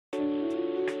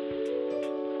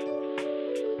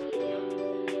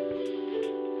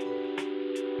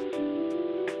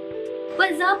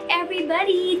What's up,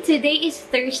 everybody? Today is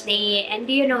Thursday, and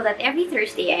do you know that every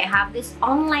Thursday I have this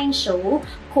online show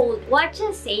called What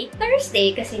You Say Thursday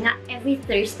kasi nga every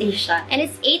Thursday siya. And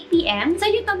it's 8 p.m. So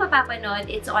yun ito mapapanood.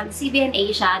 It's on CBN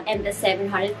Asia and the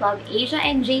 700 Club Asia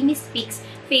and Jamey Speaks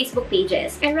Facebook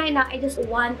pages. And right now, I just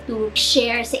want to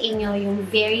share sa inyo yung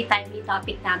very timely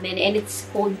topic namin, and it's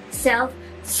called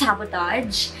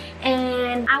Self-Sabotage.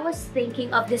 And I was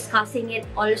thinking of discussing it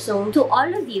also to all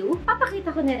of you. Papakita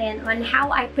ko na rin on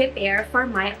how I prepare for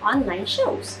my online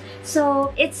shows. So,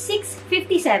 it's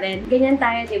 6:57. Ganyan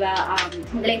tayo, di ba?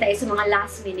 Magaling tayo sa mga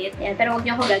last minute. Yan. Pero huwag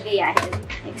niyo akong gagayahin.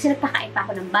 Kasi nagpakain pa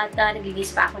ako ng bata, naglilis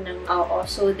pa ako ng oo.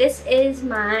 So, this is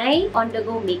my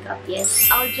on-the-go makeup. Yes,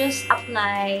 I'll just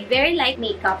apply very light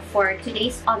makeup for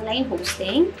today's online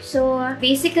hosting. So,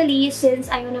 basically, since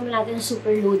ayaw naman natin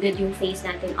super loaded yung face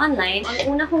natin online,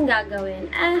 ang una kong gagawin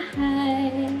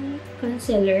ay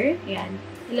concealer. Yan.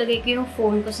 Ilagay ko yung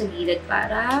phone ko sa gilid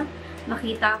para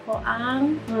makita ko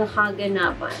ang mga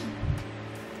kaganapan.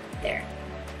 There.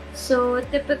 So,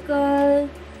 typical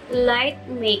light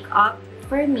makeup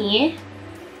for me.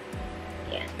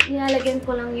 Yan. Nilalagyan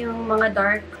ko lang yung mga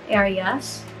dark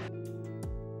areas.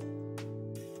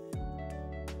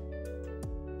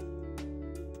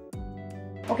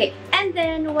 Okay. And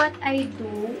then, what I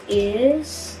do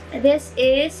is, this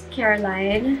is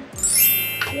Caroline.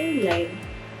 Ayan.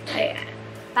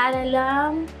 Para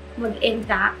lang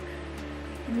mag-intact,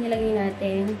 nilagay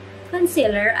natin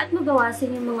concealer at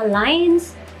mabawasan yung mga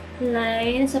lines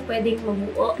sa pwedeng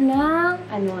mabuo ng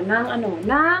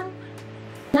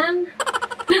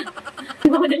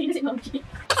mamadali na si Ma'am G.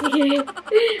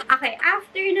 Okay,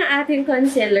 after na ating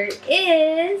concealer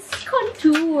is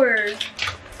contour.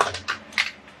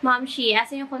 Ma'am Shi,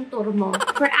 asan yung contour mo?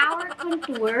 For our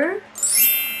contour,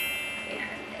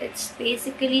 ayan, it's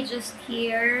basically just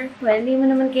here. Well, hindi mo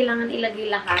naman kailangan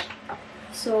ilagay lahat.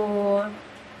 So,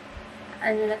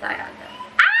 ano na tayo agad?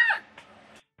 Ah!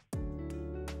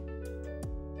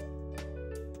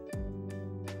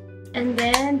 And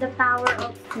then, the power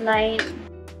of line.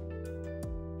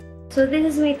 So,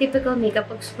 this is my typical makeup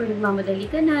pag super nagmamadali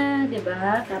ka na,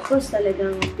 diba? Tapos,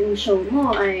 talagang yung show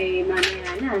mo ay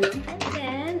mamaya na, no? And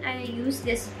then, I use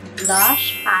this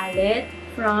blush palette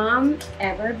from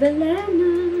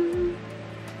Everbelena.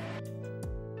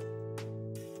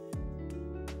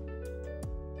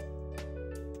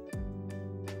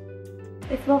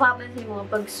 If mapapansin mo,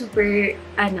 pag super,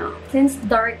 since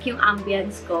dark yung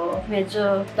ambience ko,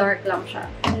 medyo dark lang siya.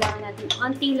 Kailangan natin,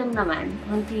 onti lang naman.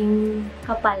 Onting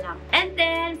kapal lang. And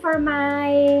then, for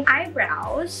my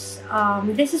eyebrows,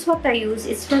 this is what I use.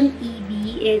 It's from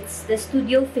EB. It's the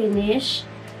Studio Finish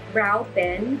Brow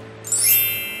Pen.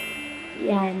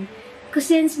 Yan.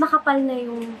 Kasi since makapal na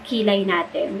yung kilay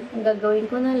natin, ang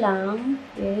gagawin ko na lang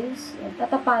is,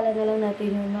 tatapalan na lang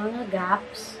natin yung mga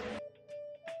gaps.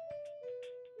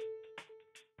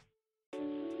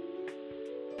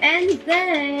 And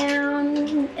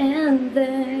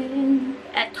then,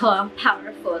 eto ang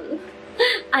powerful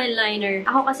eyeliner.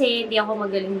 Ako kasi hindi ako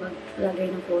magaling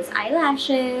maglagay ng false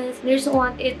eyelashes. I just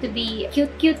want it to be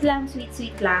cute lang, sweet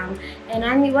lang. And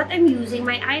what I'm using,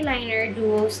 my eyeliner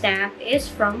duo stamp is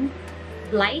from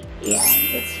Blight. Yeah,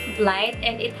 it's Blight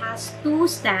and it has 2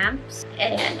 stamps.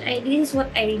 And this is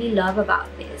what I really love about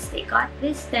this. They got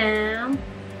this stamp.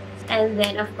 And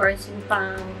then, of course, yung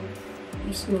pang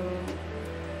mismo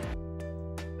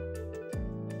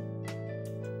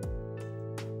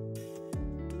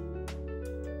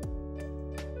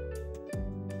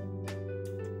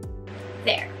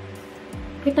there.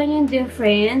 Kita niyo yung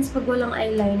difference pag walang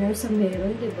eyeliner sa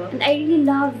meron, diba? And I really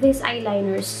love this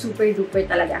eyeliner. Super duper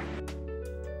talaga.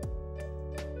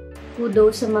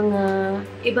 Kudos sa mga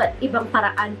ibang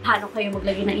paraan paano kayo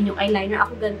maglagay ng inyong eyeliner.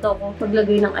 Ako ganito ako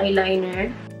maglagay ng eyeliner.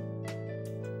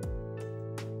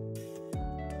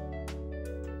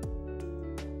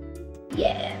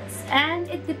 Yes. And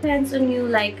it depends on you,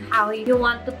 like, how you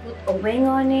want to put a wing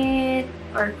on it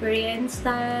or Korean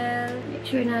style. Make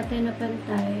sure natin na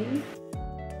pantay.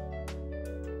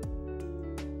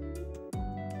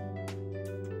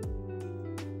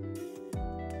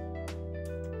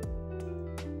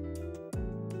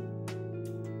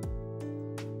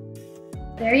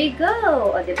 There you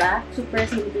go! O, diba? Super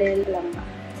simple lang ba?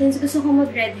 Since gusto ko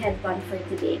mag-red headband for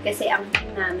today, kasi ang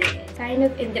theme namin is kind of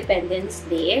Independence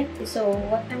Day. So,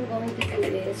 what I'm going to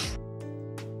do is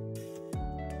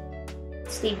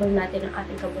stable natin ang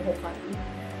ating kabuhukan.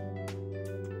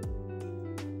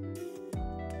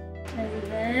 And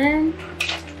then,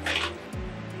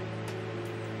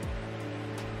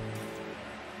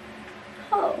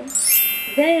 oh,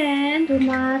 Then, to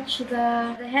match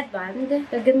the headband,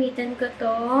 gagamitin ko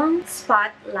tong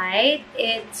Spotlight.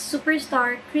 It's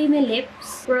Superstar Creamy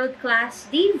Lips World Class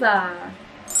Diva.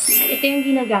 Ito yung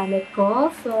ginagamit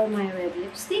ko for my red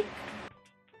lipstick.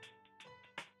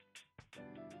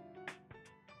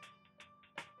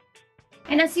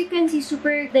 And as you can see,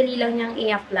 super dali lang niyang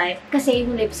i-apply kasi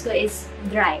yung lips ko is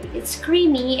dry. It's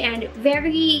creamy and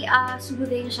very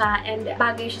soothing siya and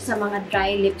bagay siya sa mga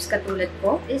dry lips katulad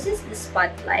ko. This is the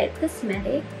Spotlight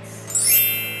Cosmetics.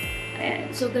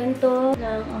 Ayan. So, ganito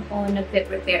lang ako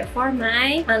nagpe-prepare for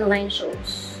my online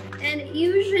shows. And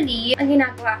usually, ang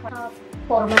ginagawa ko,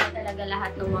 forma na talaga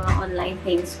lahat ng mga online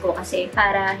things ko kasi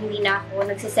para hindi na ako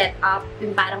nagsiset up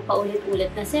yung parang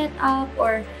paulit-ulit na setup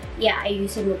or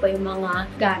ayusin mo pa yung mga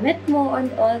gamit mo and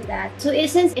all that. So,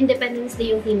 since Independence Day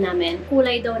yung theme namin,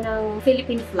 kulay daw ng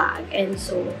Philippine flag. And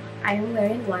so, I'm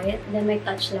wearing white. Then, may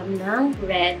touch lang ng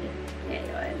red.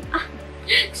 Ngayon.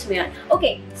 Gusto mo yun.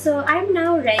 Okay, so I'm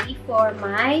now ready for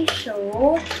my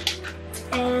show.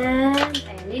 And,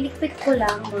 ayan, lilikpit ko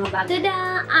lang mga bago.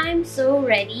 Tada! I'm so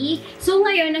ready. So,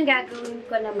 ngayon, ang gagawin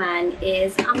ko naman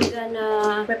is, I'm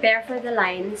gonna prepare for the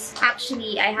lines.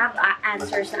 Actually, I have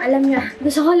answers na alam niya.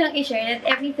 Gusto ko lang i-share that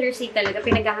every Thursday talaga,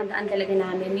 pinaghahandaan talaga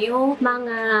namin yung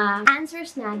mga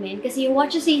answers namin. Kasi yung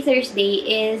What You Say Thursday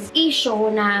is a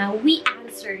show na we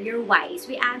answer your whys.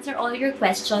 We answer all your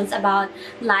questions about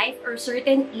life or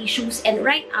certain issues. And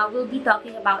right now, we'll be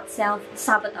talking about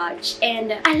self-sabotage.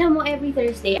 And alam mo, every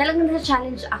Thursday, talagang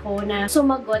nasa-challenge ako na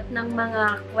sumagot ng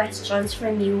mga questions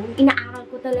from you. Inaaral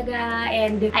ko talaga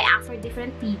and I ask for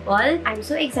different people. I'm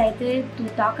so excited to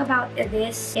talk about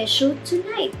this issue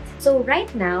tonight. So right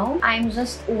now, I'm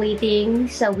just waiting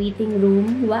sa waiting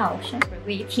room. Wow, syempre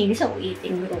waiting sa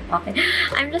waiting room. Okay.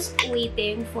 I'm just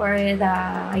waiting for the,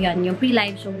 ayun, yung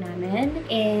pre-live show namin.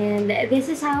 And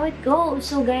this is how it goes.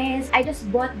 So guys, I just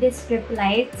bought these strip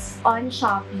lights on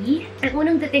Shopee. Ang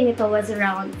unang dating ito was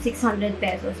around 600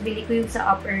 pesos. Bili ko yung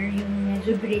sa upper, yung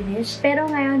medyo greenish. Pero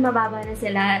ngayon, mababa na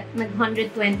sila.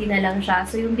 Nag-120 na lang siya.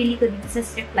 So, yung bili ko dito sa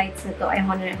strip lights na to ay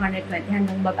 120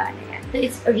 hanggang baba na yan. So,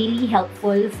 it's really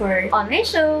helpful for online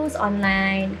shows,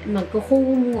 online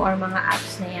magkukumu or mga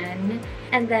apps na yan.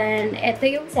 And then, ito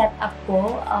yung setup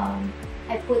ko.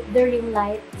 I put the ring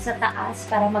light sa taas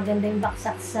para maganda yung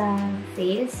baksak sa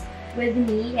face. With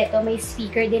me, ito may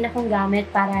speaker din akong gamit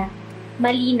para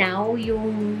malinaw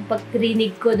yung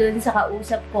pagrinig ko dun sa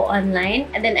kausap ko online.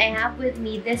 And then I have with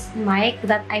me this mic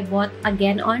that I bought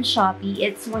again on Shopee.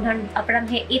 It's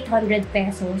 800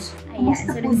 pesos. Ayan.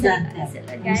 So, nagsalita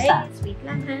sila, guys. Wait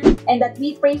lang, ha? And that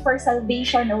we pray for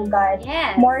salvation, oh God.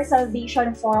 Yes. More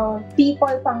salvation for people,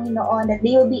 Panginoon, that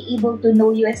they will be able to know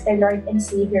you as their Lord and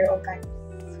Savior, oh God.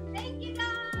 Thank you,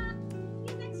 God! See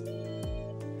you next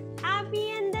week! Happy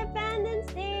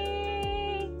Independence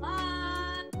Day!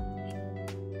 Bye!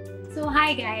 So,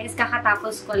 hi guys!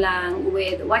 Kakatapos ko lang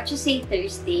with What You Say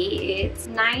Thursday. It's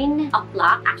 9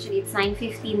 o'clock. Actually, it's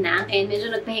 9:15 na. And medyo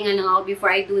nagpahinga lang ako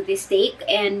before I do this take.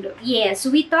 And yes,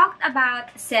 we talked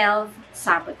about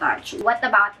self-sabotage. What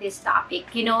about this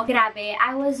topic? You know, grabe,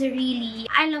 I was really,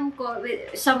 alam ko,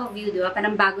 with some of you, diba,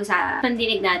 parang bago sa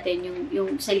pandinig natin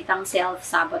yung salitang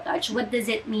self-sabotage. What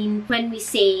does it mean when we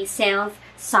say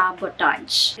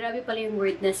self-sabotage? Grabe pala yung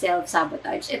word na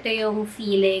self-sabotage. Ito yung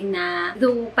feeling na,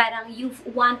 though parang you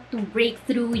want to break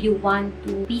through, you want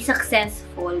to be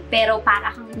successful, pero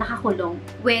para kang nakakulong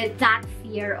with that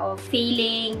fear of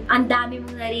failing. Ang dami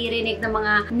mong naririnig ng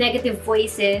mga negative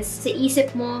voices sa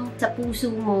isip mo, sa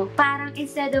puso mo. Parang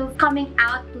instead of coming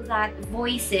out to that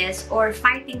voices or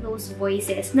fighting those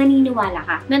voices, naniniwala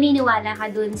ka. Naniniwala ka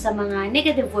dun sa mga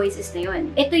negative voices na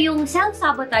yun. Ito yung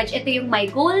self-sabotage, ito yung may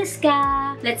goals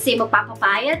ka, let's say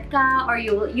magpapapayat ka, or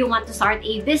you want to start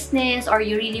a business, or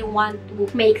you really want to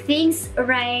make things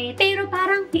right. Pero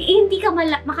parang hindi ka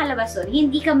makalabas dun,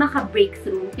 hindi ka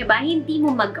maka-breakthrough, diba? Hindi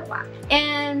mo magawa.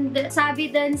 And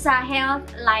sabi dun sa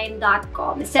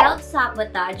healthline.com,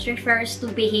 self-sabotage refers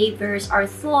to behaviors or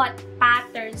thought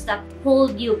patterns that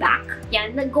hold you back.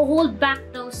 Yan, nag-hold back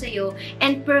daw sa'yo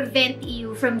and prevent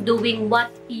you from doing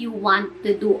what you want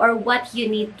to do or what you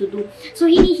need to do. So,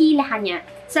 hinihila ka niya.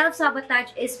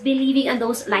 Self-sabotage is believing in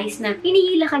those lies na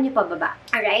hinihila ka niya pababa.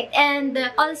 Alright? And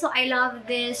also, I love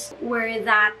this word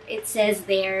that it says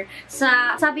there.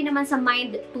 Sabi naman sa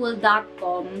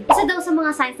mindtool.com, isa daw sa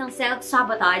mga signs ng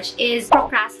self-sabotage is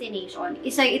procrastination.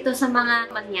 Isa ito sa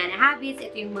mga mangyana habits.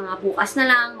 Ito yung mga bukas na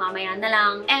lang, mamaya na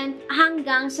lang. And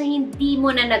hanggang sa hindi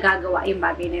mo na nagagawa yung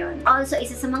bagay na yun. Also,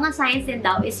 isa sa mga signs din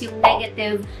daw is yung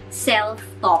negative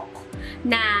self-talk.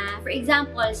 Na, for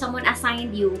example, someone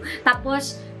assigned you,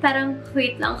 tapos parang,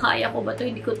 wait lang, kaya ko ba to?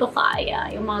 Hindi ko to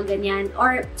kaya. Yung mga ganyan.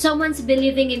 Or someone's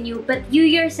believing in you, but you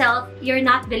yourself, you're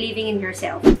not believing in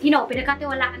yourself. You know,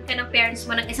 pinagkatiwalaan ka ng parents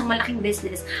mo ng isang malaking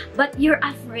business, but you're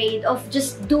afraid of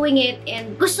just doing it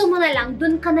and gusto mo na lang,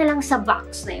 dun ka na lang sa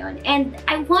box na yon. And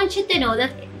I want you to know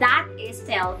that that is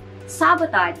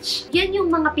self-sabotage. Yan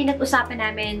yung mga pinag-usapan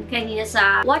namin kanina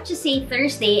sa What You Say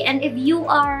Thursday. And if you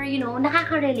are, you know,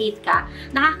 nakaka-relate ka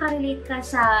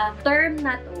sa term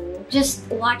na to, just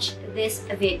watch this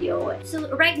video.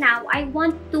 So right now, I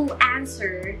want to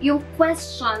answer yung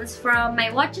questions from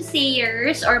my What You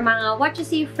Sayers or mga What You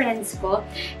Say friends ko.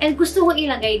 And gusto ko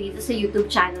ilagay dito sa YouTube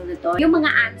channel nito yung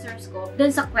mga answers ko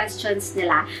dun sa questions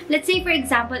nila. Let's say for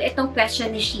example, itong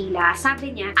question ni Sheila.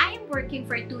 Sabi niya, I am working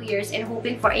for 2 years and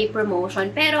hoping for a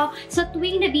promotion. Pero sa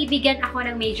tuwing nabibigyan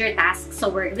ako ng major tasks sa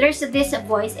work, there's this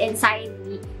voice inside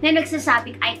me na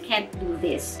nagsasabing I can't do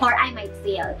this or I might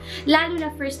fail. Lalo na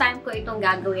first time ko itong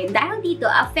gagawin. Dahil dito,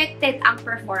 affected ang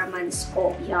performance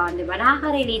ko. Yan, di ba?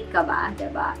 Nakaka-relate ka ba? Di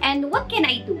ba? And what can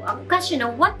I do? Ang question na,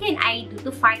 what can I do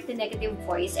to fight the negative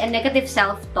voice and negative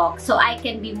self-talk so I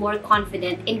can be more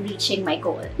confident in reaching my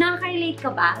goal? Nakaka-relate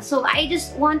ka ba? So, I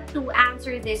just want to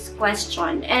answer this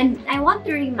question. And I want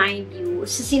to remind you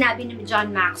sa sinabi ni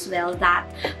John Maxwell that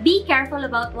be careful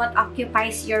about what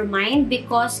occupies your mind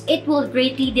because it will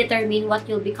greatly determine what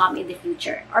you'll become in the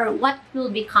future or what will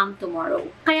become tomorrow.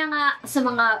 Kaya nga, sa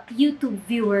mga YouTube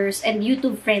viewers and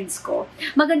YouTube friends ko,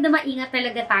 maganda maingat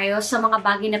talaga tayo sa mga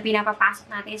bagay na pinapapasok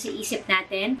natin sa isip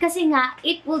natin kasi nga,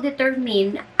 it will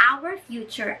determine our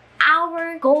future,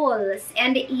 our goals,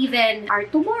 and even our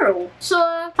tomorrow. So,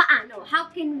 paano? How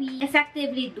can we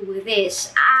effectively do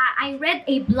this? I read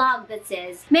a blog that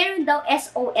says, meron daw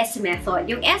SOS method.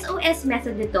 Yung SOS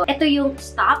method nito, ito yung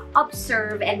stop,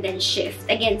 observe, and then shift.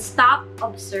 Again, stop,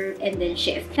 observe, and then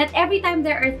shift. That every time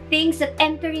there are things that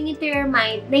entering into your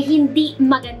mind na hindi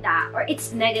maganda or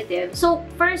it's negative. So,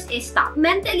 first is stop.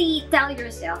 Mentally tell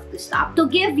yourself to stop. To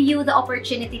give you the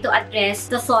opportunity to address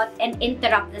the thought and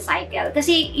interrupt the cycle.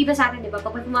 Kasi, iba sa atin, di ba?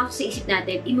 Pag may pumasok sa isip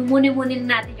natin, imumuni-muni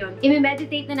na natin yun.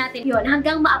 I-meditate na natin yun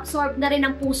hanggang ma-absorb na rin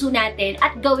ang puso natin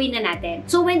at gawin na natin.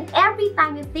 So, when every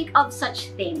time you think of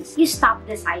such things, you stop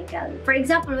the cycle. For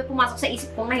example, may pumasok sa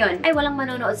isip ko ngayon, ay walang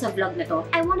manonood sa vlog na to.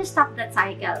 I want to stop that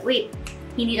cycle. Wait,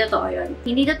 hindi totoo yun.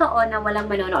 Hindi totoo na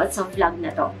walang manonood sa vlog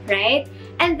na to. Right?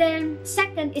 And then,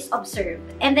 second is observe.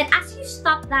 And then, as you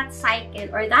stop that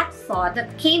cycle or that thought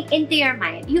that came into your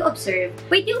mind, you observe,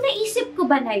 wait, yung naisip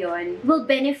ko ba na yun will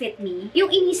benefit me?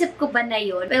 Yung inisip ko ba na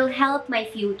yun will help my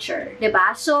future?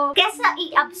 Diba? So, kesa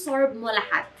i-absorb mo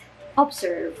lahat,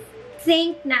 observe.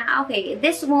 Think na, okay,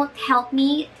 this won't help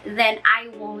me, then I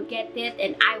won't get it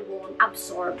and I won't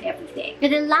absorb everything.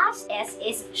 And the last S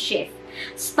is shift.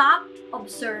 Stop,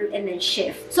 observe, and then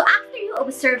shift. So after you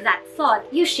observe that thought,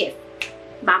 you shift.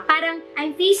 Ba? Parang,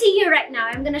 I'm facing you right now,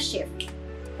 I'm gonna shift.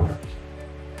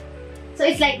 So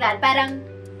it's like that. Parang,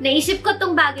 naisip ko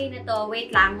tong bagay na to, wait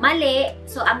lang, mali.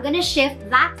 So I'm gonna shift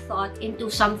that thought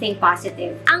into something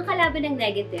positive. Ang kalaban ng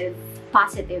negative,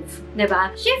 positive,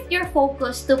 diba? Shift your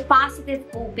focus to positive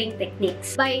coping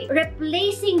techniques by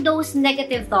replacing those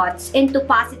negative thoughts into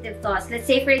positive thoughts. Let's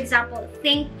say, for example,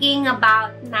 thinking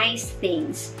about nice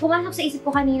things. Pumasok sa isip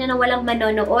ko kanina na walang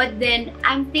manonood, then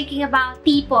I'm thinking about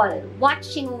people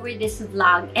watching over this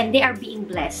vlog and they are being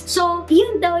blessed. So,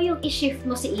 yun daw yung i-shift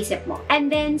mo sa isip mo.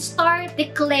 And then, start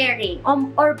declaring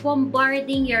or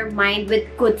bombarding your mind with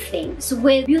good things,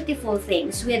 with beautiful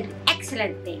things, with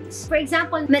excellent things. For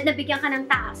example, nabigyan ka ng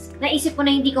task, naisip mo na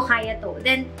hindi ko kaya to,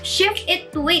 then shift it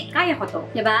to, wait, kaya ko to.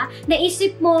 Diba?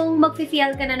 Naisip mong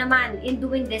mag-fail ka na naman in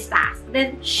doing this task,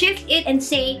 then shift it and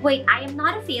say, wait, I am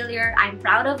not a failure, I'm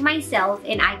proud of myself,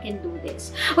 and I can do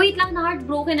this. Wait lang,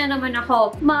 na-heartbroken na naman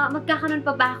ako. Magkakaroon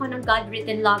pa ba ako ng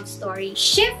God-written love story?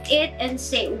 Shift it and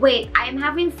say, wait, I am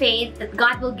having faith that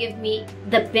God will give me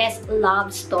the best love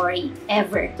story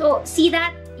ever. So, see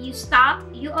that? You stop,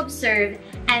 you observe,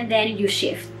 and then you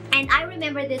shift. And I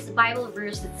remember this Bible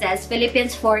verse that says,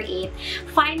 Philippians 4:8,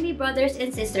 finally, brothers and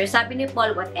sisters, sabi ni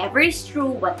Paul, whatever is true,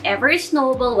 whatever is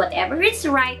noble, whatever is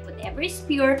right, whatever is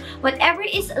pure, whatever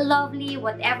is lovely,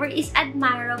 whatever is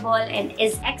admirable, and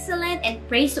is excellent and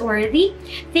praiseworthy,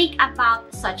 think about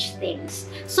such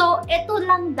things. So, ito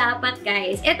lang dapat,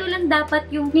 guys. Ito lang dapat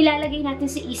yung nilalagay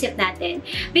natin sa isip natin.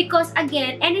 Because,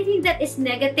 again, anything that is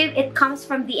negative, it comes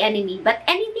from the enemy. But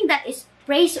anything that is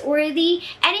praiseworthy,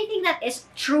 anything that is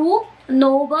true,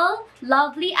 noble,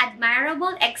 lovely,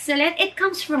 admirable, excellent, it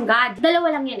comes from God.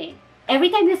 Dalawa lang yan eh. every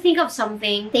time you think of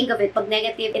something, think of it. Pag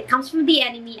negative, it comes from the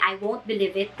enemy, I won't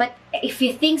believe it. But if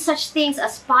you think such things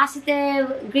as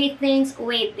positive, great things,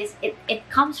 wait, it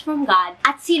comes from God.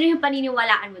 At sino yung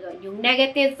paniniwalaan mo doon? Yung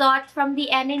negative thoughts from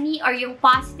the enemy or yung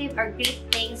positive or great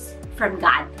things from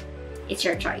God? It's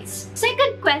your choice.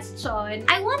 Second question,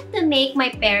 I want to make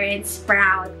my parents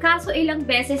proud. Kaso ilang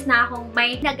beses na akong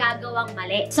may nagagawang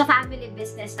mali sa family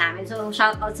business namin. So,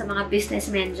 shout out sa mga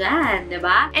businessmen dyan,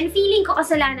 diba? And feeling ko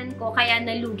kasalanan ko kaya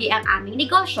nalugi ang aming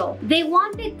negosyo. They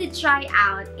wanted to try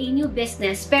out a new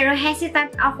business pero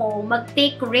hesitant ako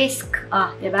mag-take risk.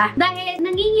 Diba? Dahil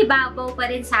nangingibabaw pa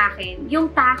rin sa akin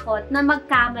yung takot na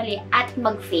magkamali at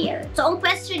mag-fail. So, ang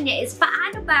question niya is,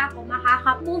 paano ba ako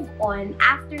makaka-move on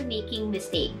after making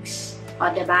mistakes?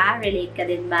 Diba? Relate ka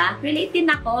din ba? Relate din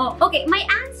ako. Okay, my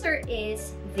answer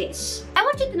is this. I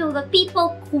want you to know that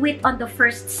people quit on the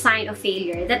first sign of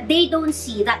failure, that they don't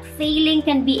see that failing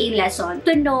can be a lesson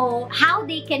to know how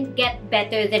they can get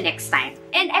better the next time.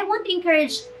 And I want to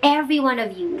encourage every one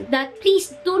of you that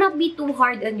please do not be too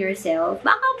hard on yourself.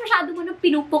 Baka masyado mo nang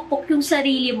pinupukpok yung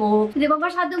sarili mo. Di ba?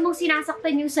 Masyado mong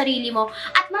sinasaktan yung sarili mo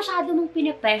at masyado mong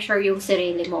pinapressure yung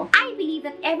sarili mo. I believe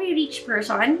that every rich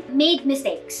person made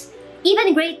mistakes.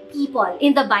 Even great people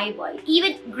in the Bible,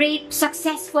 even great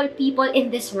successful people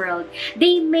in this world,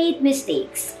 they made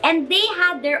mistakes. And they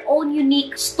had their own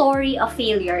unique story of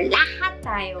failure. Lahat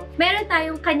tayo. Meron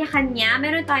tayong kanya-kanya,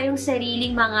 meron tayong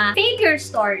sariling mga failure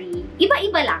story.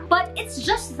 Iba-iba lang. But it's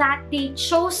just that they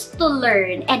chose to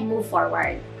learn and move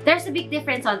forward. There's a big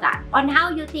difference on that, on how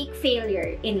you take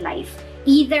failure in life.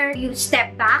 Either you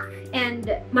step back and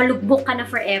malugbok ka na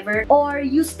forever, or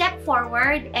you step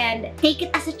forward and take it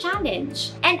as a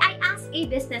challenge. And I asked a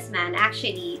businessman,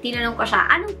 actually, tinanong ko siya,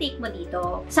 anong take mo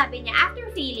dito? Sabi niya, after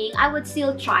failing, I would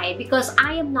still try because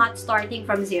I am not starting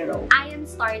from zero. I am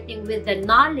starting with the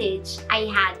knowledge I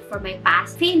had for my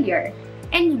past failure.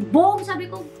 And boom, sabi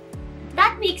ko,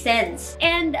 that makes sense.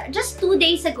 And just 2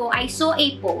 days ago, I saw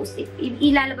a post.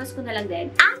 Ilalabas ko na lang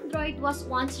din. Android was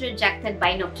once rejected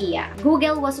by Nokia.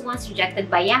 Google was once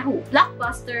rejected by Yahoo.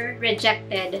 Blockbuster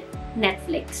rejected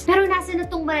Netflix. Pero nasa na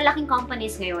tong malalaking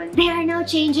companies ngayon? They are now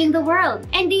changing the world.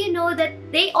 And do you know that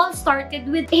they all started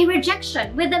with a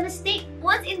rejection, with a mistake?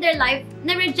 Once in their life,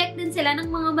 na-reject din sila ng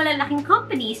mga malalaking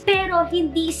companies, pero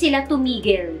hindi sila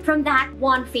tumigil from that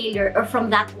one failure or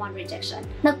from that one rejection.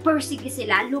 Nagpursige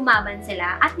sila, lumaban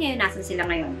sila, at ngayon nasan sila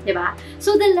ngayon, di ba?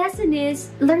 So the lesson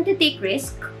is, learn to take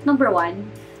risk, number 1.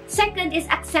 Second is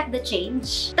accept the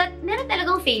change. That meron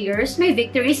talagang failures, may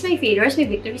victories, may failures, may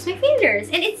victories, may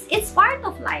failures. And it's part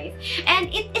of life.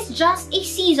 And it is just a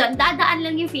season. Dadaan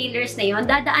lang yung failures na yun,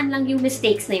 dadaan lang yung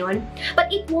mistakes na yun.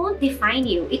 But it won't define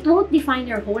you. It won't define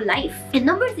your whole life. And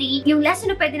number 3, yung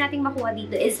lesson na pwede nating makuha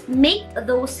dito is make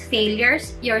those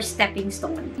failures your stepping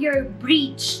stone, your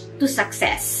bridge to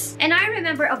success. And I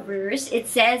remember a verse, it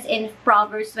says in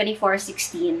Proverbs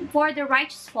 24:16, "For the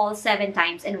righteous falls 7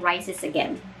 times and rises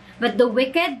again, but the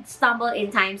wicked stumble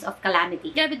in times of calamity."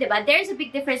 Grabe, diba? There's a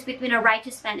big difference between a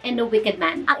righteous man and a wicked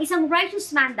man. Ang isang righteous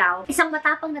man daw, isang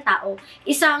matapang na tao,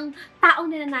 isang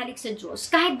taong nananalig sa Diyos,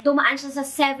 kahit dumaan siya sa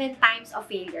 7 times of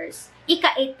failures,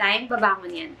 ika-8 time, babangon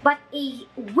yan. But a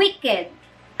wicked,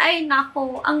 ay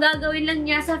nako, ang gagawin lang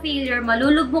niya sa failure,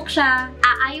 malulugmok siya,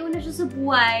 aayaw na siya sa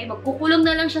buhay, magkukulong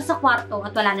na lang siya sa kwarto,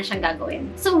 at wala na siyang gagawin.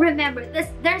 So remember,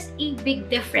 there's a big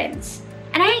difference.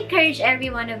 And I encourage every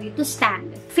one of you to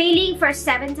stand. Failing for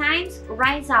 7 times,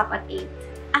 rise up at 8.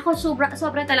 Ako,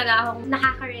 sobra talaga akong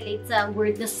nakaka-relate sa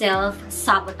word na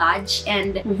self-sabotage.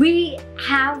 And we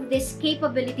have this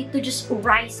capability to just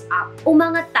rise up.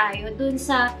 Umangat tayo dun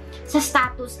sa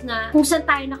status na kung saan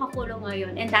tayo nakakulong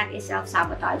ngayon. And that is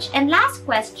self-sabotage. And last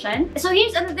question. So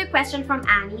here's another question from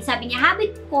Annie. Sabi niya,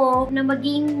 habit ko na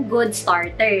maging good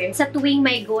starter sa tuwing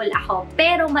may goal ako.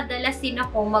 Pero madalas din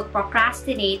akong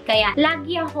mag-procrastinate. Kaya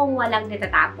lagi akong walang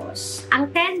natatapos.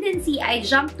 Ang tendency ay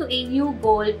jump to a new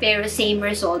goal pero same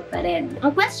result pa rin.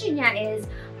 Ang question niya is,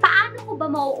 paano ko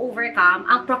ba ma-overcome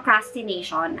ang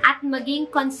procrastination at maging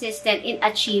consistent in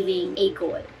achieving a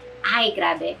goal? Ay,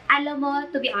 grabe. Alam mo,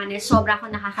 to be honest, sobra akong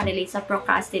nakaka-relate sa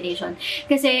procrastination.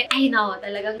 Kasi, I know,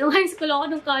 talagang, nung high school ako,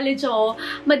 nung college ako,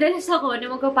 madalas ako na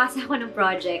magpapasa ako ng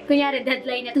project. Kunyari,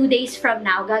 deadline na 2 days from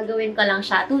now, gagawin ko lang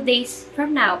siya. 2 days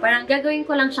from now, parang gagawin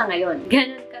ko lang siya ngayon.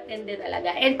 Ganun katindi talaga.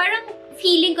 And parang,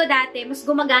 feeling ko dati, mas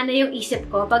gumagana yung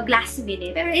isip ko pag last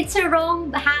minute. Pero it's a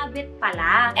wrong habit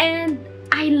pala. And,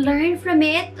 I learned from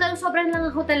it. Sobrang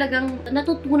lang ako talagang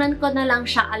natutunan ko na lang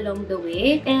siya along the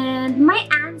way. And my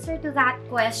answer to that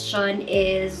question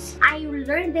is, I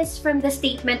learned this from the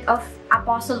statement of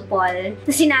Apostle Paul,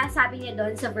 na sinasabi niya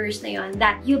doon sa verse na yon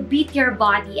that you beat your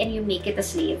body and you make it a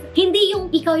slave. Hindi yung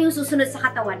ikaw yung susunod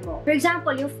sa katawan mo. For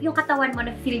example, yung katawan mo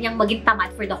na feel niyang maging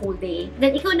tamad for the whole day,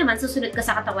 then ikaw naman susunod ka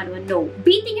sa katawan mo. No.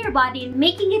 Beating your body and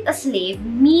making it a slave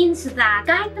means that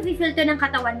kahit na-feel to ng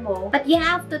katawan mo, but you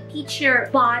have to teach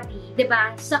your body,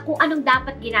 diba, sa kung anong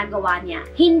dapat ginagawa niya.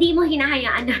 Hindi mo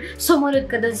hinahayaan na sumunod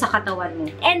ka dun sa katawan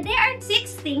mo. And there are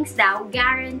 6 things daw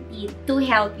guaranteed to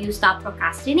help you stop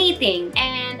procrastinating.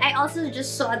 And I also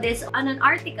just saw this on an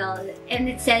article, and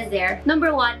it says there,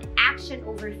 number 1, action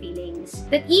over feelings.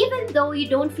 That even though you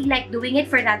don't feel like doing it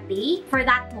for that day, for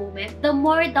that moment, the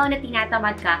more daw na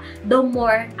tinatamad ka, the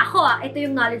more, ito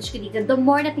yung knowledge ko dito, the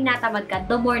more na tinatamad ka,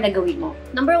 the more na gawin mo.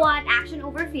 Number 1, action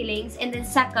over feelings. And then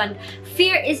second,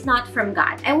 fear is not from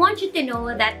God. I want you to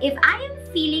know that if I am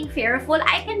feeling fearful,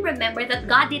 I can remember that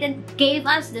God didn't give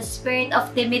us the spirit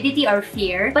of timidity or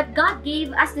fear, but God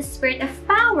gave us the spirit of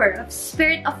power, of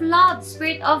spirit of love,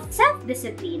 spirit of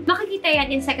self-discipline. Makikita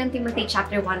yan in 2 Timothy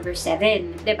chapter 1 verse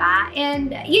 7, diba?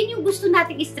 And yun yung gusto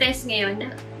nating i-stress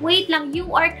ngayon. Wait lang, you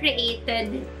are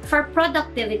created for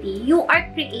productivity. You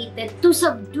are created to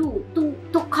subdue,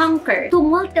 to conquer, to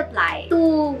multiply,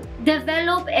 to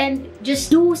develop and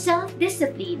just do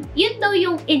self-discipline. Yun daw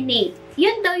yung innate.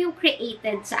 Yun daw yung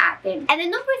created sa atin. And then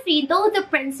number 3, know the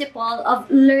principle of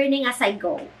learning as I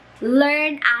go.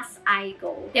 Learn as I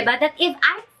go. Diba? That if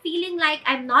I'm feeling like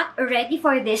I'm not ready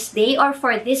for this day or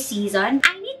for this season,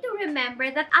 I need to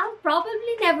remember that I'll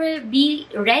probably never be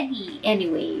ready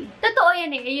anyway. Totoo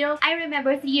yan eh. You know, I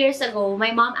remember 3 years ago,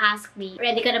 my mom asked me,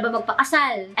 ready ka na ba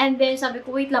magpakasal? And then sabi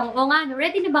ko, wait lang, o nga,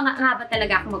 ready na ba nga ba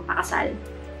talaga ako magpakasal?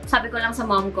 Sabi ko lang sa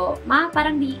mom ko, ma,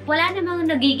 parang wala namang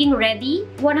nagiging ready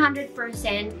 100%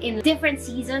 in different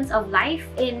seasons of life,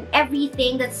 in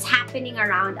everything that's happening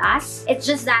around us. It's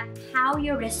just that how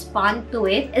you respond to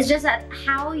it. It's just that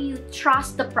how you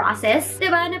trust the process.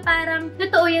 Diba? Na parang,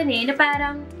 totoo yan eh, na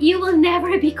parang you will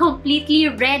never be completely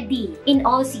ready in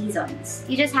all seasons.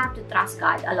 You just have to trust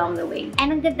God along the way.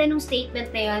 And ang ganda nung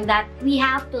statement na yun that we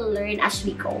have to learn as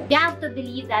we go. You have to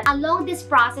believe that along this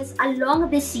process,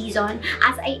 along this season,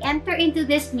 as I enter into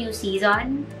this new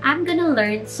season, I'm gonna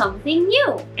learn something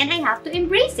new. And I have to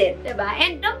embrace it, diba?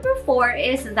 And number 4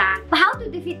 is that how to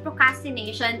defeat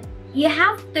procrastination. You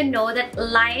have to know that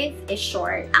life is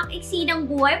short. Ang iksi ng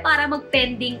buhay para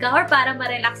mag-pending ka or para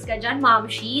ma-relax ka dyan,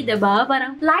 mamshi, diba?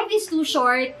 Parang life is too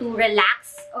short to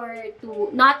relax or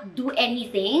to not do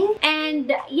anything.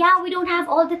 And yeah, we don't have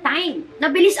all the time.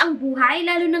 Nabilis ang buhay,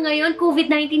 lalo na ngayon,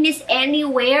 COVID-19 is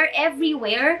anywhere,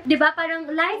 everywhere. Diba? Parang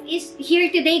life is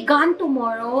here today, gone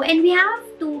tomorrow. And we have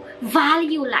to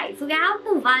value life. We have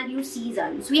to value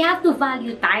seasons. We have to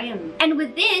value time. And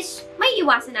with this, may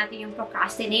iwasan natin yung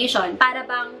procrastination. Para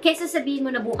bang, kesa sabihin mo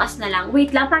na bukas na lang,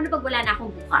 wait lang, paano pag wala na akong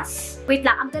bukas? Wait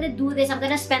lang, I'm gonna do this, I'm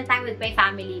gonna spend time with my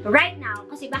family right now,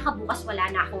 kasi baka bukas wala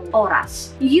na akong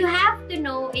oras. You have to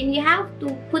know and you have to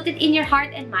put it in your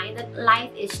heart and mind that life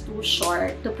is too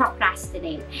short to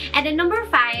procrastinate. And then number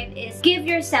 5 is give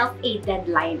yourself a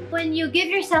deadline. When you give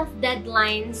yourself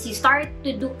deadlines, you start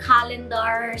to do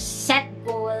calendars, set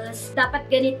goals, dapat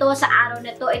ganito sa araw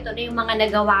na to, ito na yung mga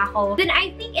nagawa ko, then I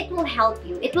think it will help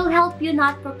you. It will help you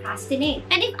not procrastinate.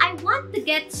 And if I want to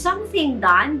get something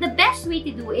done, the best way to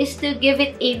do is to give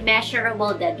it a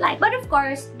measurable deadline. But of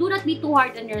course, do not be too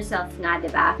hard on yourself nga,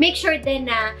 diba? Make sure din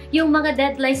na yung mga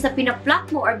deadlines na pinaplot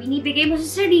mo or binibigay mo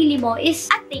sa sarili mo is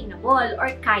attainable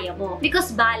or kaya mo. Because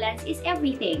balance is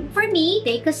everything. For me,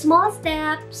 take a small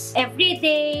steps every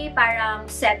day, parang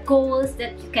set goals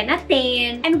that you can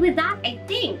attain. And with that, I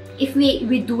think if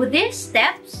we do these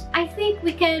steps, I think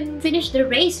we can finish the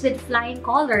race with flying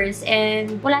colors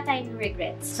and wala tayong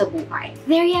regrets sa buhay.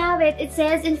 There you have it. It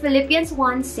says in Philippians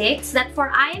 1:6 that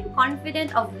for I am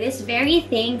confident of this very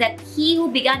thing, that he who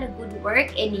began a good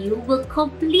work in you will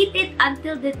complete it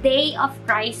until the day of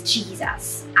Christ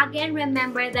Jesus. Again,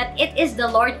 remember that it is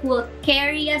the Lord who will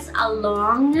carry us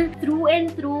along through and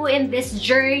through in this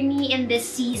journey, in this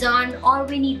season. All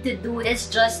we need to do is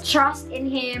just trust in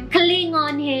Him, cling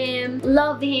on Him,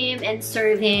 love Him, and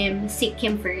serve Him. Seek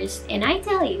Him first. And I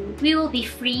tell you, we will be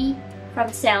free from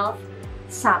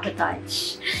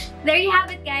self-sabotage. There you have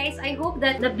it, guys. I hope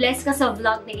that na-bless ka sa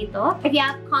vlog na ito. If you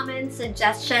have comments,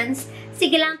 suggestions,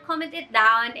 sige lang, comment it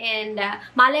down and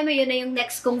malay mo yun na yung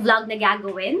next kong vlog na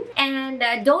gagawin. And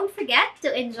don't forget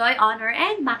to enjoy, honor,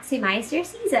 and maximize your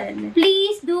season.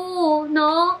 Please do,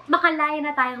 no? Makalaya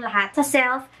na tayong lahat sa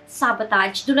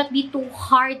self-sabotage. Do not be too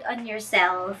hard on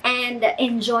yourself and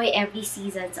enjoy every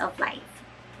seasons of life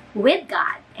with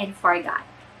God and for God.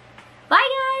 Bye,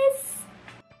 guys!